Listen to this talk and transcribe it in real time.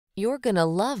You're gonna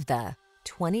love the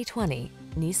 2020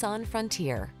 Nissan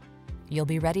Frontier. You'll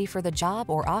be ready for the job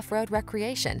or off-road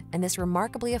recreation in this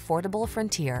remarkably affordable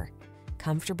Frontier.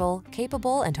 Comfortable,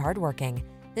 capable, and hardworking,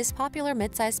 this popular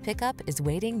midsize pickup is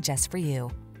waiting just for you.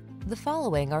 The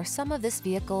following are some of this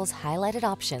vehicle's highlighted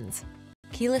options: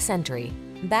 keyless entry,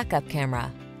 backup camera,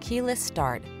 keyless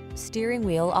start, steering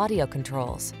wheel audio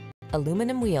controls,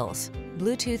 aluminum wheels,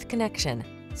 Bluetooth connection,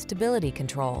 stability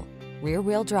control,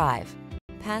 rear-wheel drive,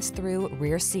 pass-through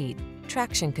rear seat,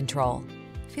 traction control.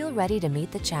 Feel ready to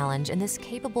meet the challenge in this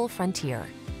capable Frontier.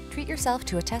 Treat yourself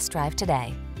to a test drive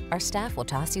today. Our staff will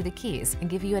toss you the keys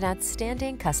and give you an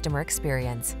outstanding customer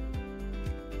experience.